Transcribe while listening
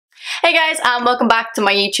Hey guys, and welcome back to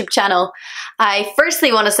my YouTube channel. I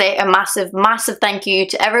firstly want to say a massive thank you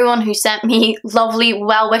to everyone who sent me lovely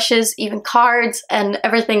well wishes, even cards and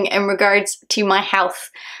everything in regards to my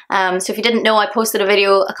health. So if you didn't know, I posted a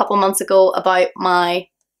video a couple months ago about my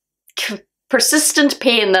persistent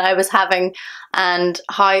pain that I was having and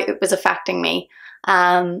how it was affecting me.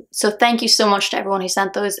 So thank you so much to everyone who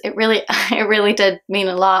sent those. It really did mean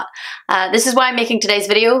a lot. This is why I'm making today's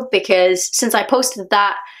video, because since I posted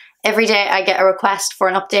that, every day I get a request for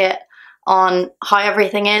an update on how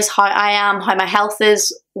everything is, how I am, how my health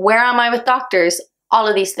is, where am I with doctors, all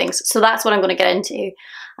of these things. So that's what I'm going to get into.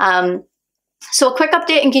 So a quick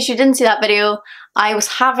update in case you didn't see that video. I was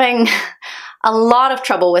having a lot of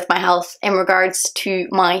trouble with my health in regards to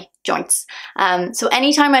my joints. So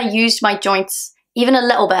anytime I used my joints, even a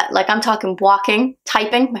little bit, like I'm talking walking,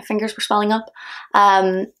 typing, my fingers were swelling up,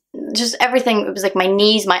 just everything. It was like my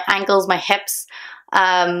knees, my ankles, my hips.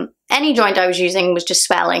 Any joint I was using was just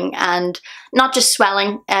swelling, and not just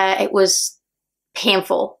swelling, it was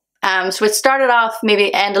painful. So it started off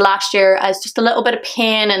maybe end of last year as just a little bit of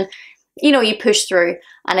pain, and you know, you push through,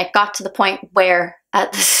 and it got to the point where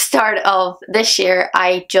at the start of this year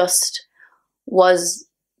I just was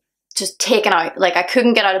taken out. Like I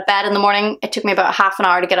couldn't get out of bed in the morning. It took me about half an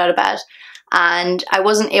hour to get out of bed, and I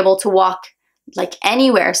wasn't able to walk like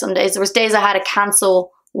anywhere. Some days, there was days I had to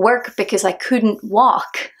cancel work because I couldn't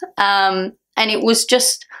walk, and it was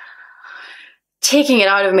just taking it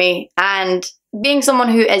out of me. And being someone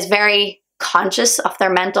who is very conscious of their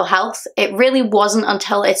mental health, it really wasn't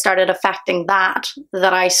until it started affecting that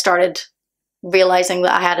I started realizing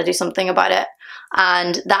that I had to do something about it.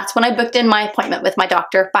 And that's when I booked in my appointment with my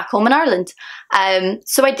doctor back home in Ireland.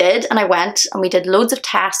 So I did, and I went, and we did loads of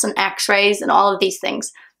tests and x-rays and all of these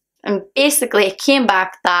things, and basically it came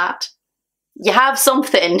back that you have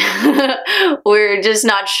something. We're just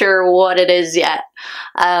not sure what it is yet.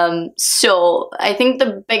 So I think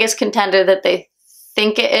the biggest contender that they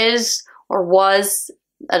think it is, or was,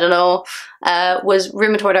 I don't know, was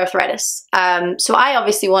rheumatoid arthritis. So I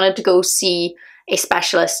obviously wanted to go see a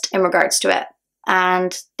specialist in regards to it.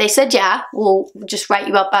 And they said, yeah, we'll just write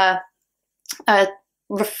you up a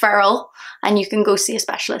referral and you can go see a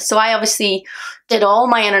specialist. So I obviously did all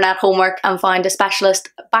my internet homework and found a specialist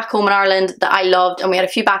back home in Ireland that I loved, and we had a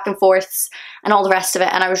few back and forths and all the rest of it,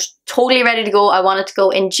 and I was totally ready to go. I wanted to go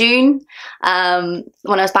in June when I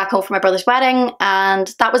was back home for my brother's wedding,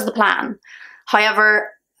 and that was the plan. However,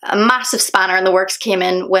 a massive spanner in the works came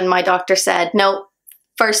in when my doctor said, no,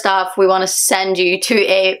 first off, we want to send you to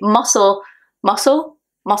a muscle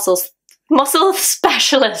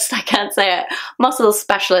specialist, I can't say it, muscle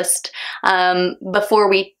specialist, before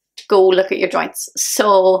we go look at your joints.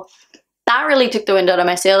 So that really took the wind out of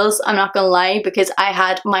my sails, I'm not gonna lie, because I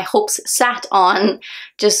had my hopes set on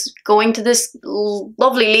just going to this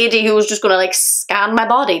lovely lady who was just gonna like scan my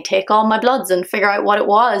body, take all my bloods and figure out what it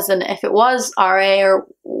was, and if it was RA or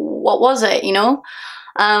what was it, you know?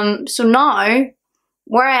 So now,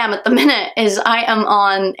 where I am at the minute is I am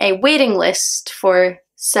on a waiting list for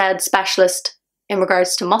said specialist in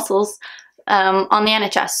regards to muscles on the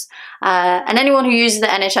NHS. And anyone who uses the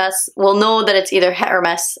NHS will know that it's either hit or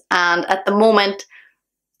miss, and at the moment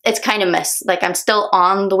it's kind of miss. Like I'm still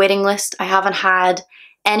on the waiting list. I haven't had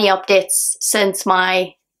any updates since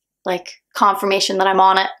my like confirmation that I'm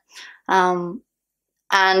on it.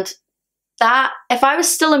 And that, if I was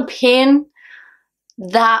still in pain,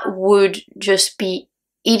 that would just be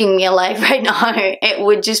eating me alive right now. It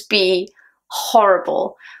would just be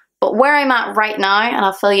horrible. But where I'm at right now, and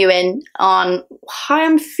I'll fill you in on how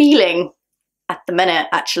I'm feeling at the minute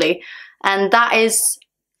actually, and that is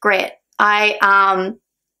great. I am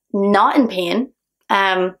not in pain.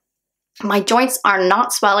 My joints are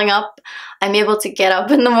not swelling up. I'm able to get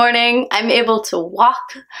up in the morning. I'm able to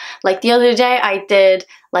walk. Like the other day I did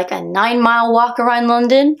like a 9-mile walk around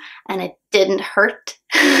London and it didn't hurt.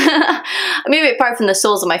 Maybe apart from the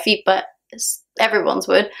soles of my feet, but everyone's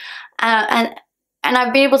would. And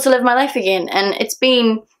I've been able to live my life again, and it's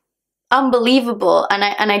been unbelievable. And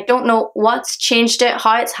I don't know what's changed it,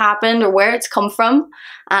 how it's happened, or where it's come from.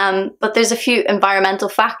 But there's a few environmental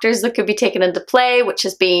factors that could be taken into play, which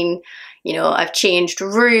has been, you know, I've changed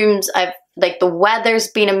rooms. Like the weather's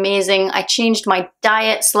been amazing. I changed my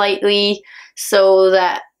diet slightly so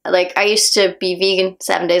that, like, I used to be vegan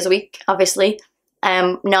 7 days a week, obviously.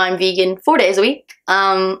 Now I'm vegan 4 days a week.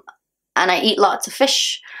 And I eat lots of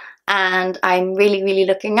fish. And I'm really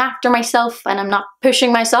looking after myself, and I'm not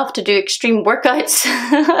pushing myself to do extreme workouts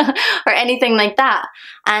or anything like that.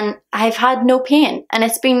 And I've had no pain, and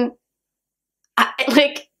it's been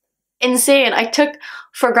like insane. I took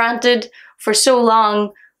for granted for so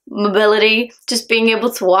long mobility, just being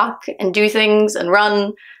able to walk and do things and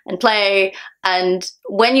run and play. And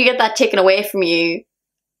when you get that taken away from you,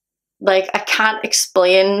 like, I can't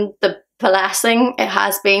explain the blessing it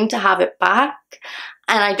has been to have it back.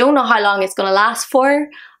 And I don't know how long it's going to last for.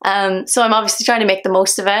 So I'm obviously trying to make the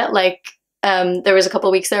most of it. Like, there was a couple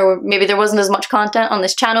of weeks there where maybe there wasn't as much content on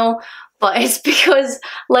this channel, but it's because,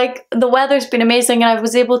 like, the weather's been amazing and I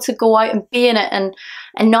was able to go out and be in it and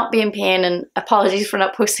not be in pain. And apologies for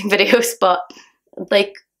not posting videos, but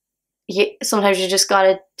like, sometimes you just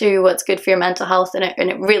gotta do what's good for your mental health, and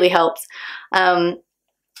it really helps.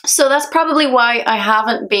 So that's probably why I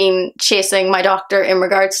haven't been chasing my doctor in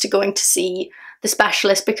regards to going to see the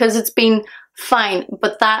specialist, because it's been fine,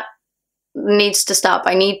 but that needs to stop.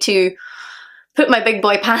 I need to put my big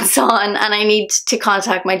boy pants on, and I need to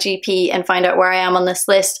contact my GP and find out where I am on this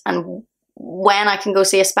list and when I can go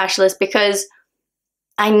see a specialist, because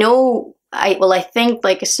I know, I think,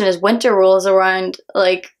 like, as soon as winter rolls around,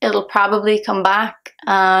 like, it'll probably come back,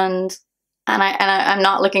 and I'm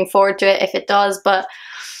not looking forward to it if it does, but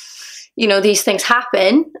you know, these things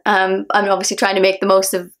happen. I'm obviously trying to make the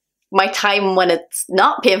most of my time when it's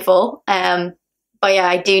not painful. But yeah,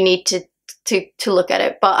 I do need to look at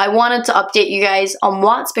it. But I wanted to update you guys on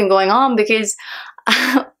what's been going on, because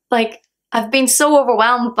like, I've been so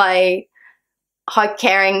overwhelmed by how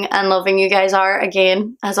caring and loving you guys are,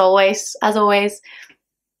 again, as always.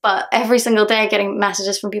 But every single day getting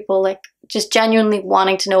messages from people, like, just genuinely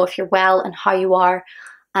wanting to know if you're well and how you are.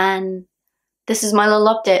 And this is my little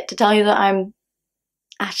update to tell you that I'm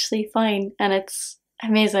actually fine, and it's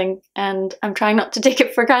amazing, and I'm trying not to take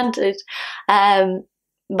it for granted. But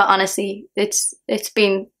honestly, I've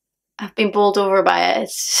been bowled over by it.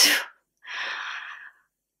 It's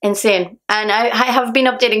insane. And I have been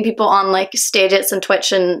updating people on, like, Stages and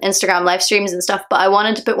Twitch and Instagram live streams and stuff, but I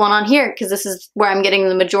wanted to put one on here because this is where I'm getting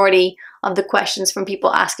the majority of the questions from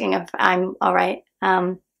people asking if I'm all right.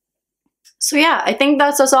 So yeah, I think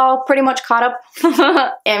that's us all pretty much caught up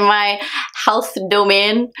in my health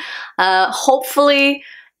domain. Hopefully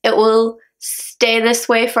it will stay this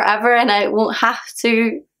way forever and I won't have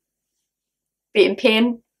to be in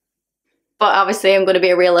pain. But obviously I'm going to be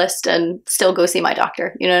a realist and still go see my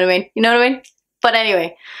doctor. You know what I mean? You know what I mean? But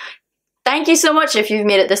anyway, thank you so much if you've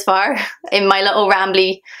made it this far in my little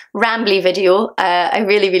rambly video. I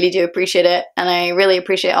really, really do appreciate it. And I really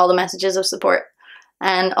appreciate all the messages of support.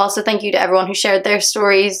 And also thank you to everyone who shared their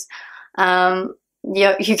stories. Yeah,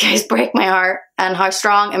 you guys break my heart, and how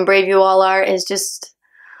strong and brave you all are is just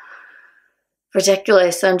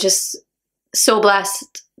ridiculous. I'm just so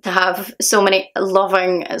blessed to have so many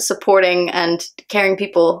loving, supporting and caring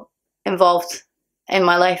people involved in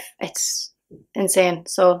my life. It's insane.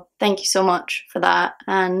 So thank you so much for that,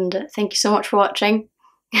 and thank you so much for watching.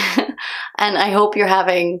 And I hope you're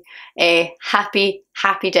having a happy,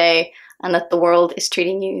 happy day, and that the world is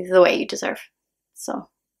treating you the way you deserve. So,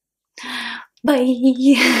 bye!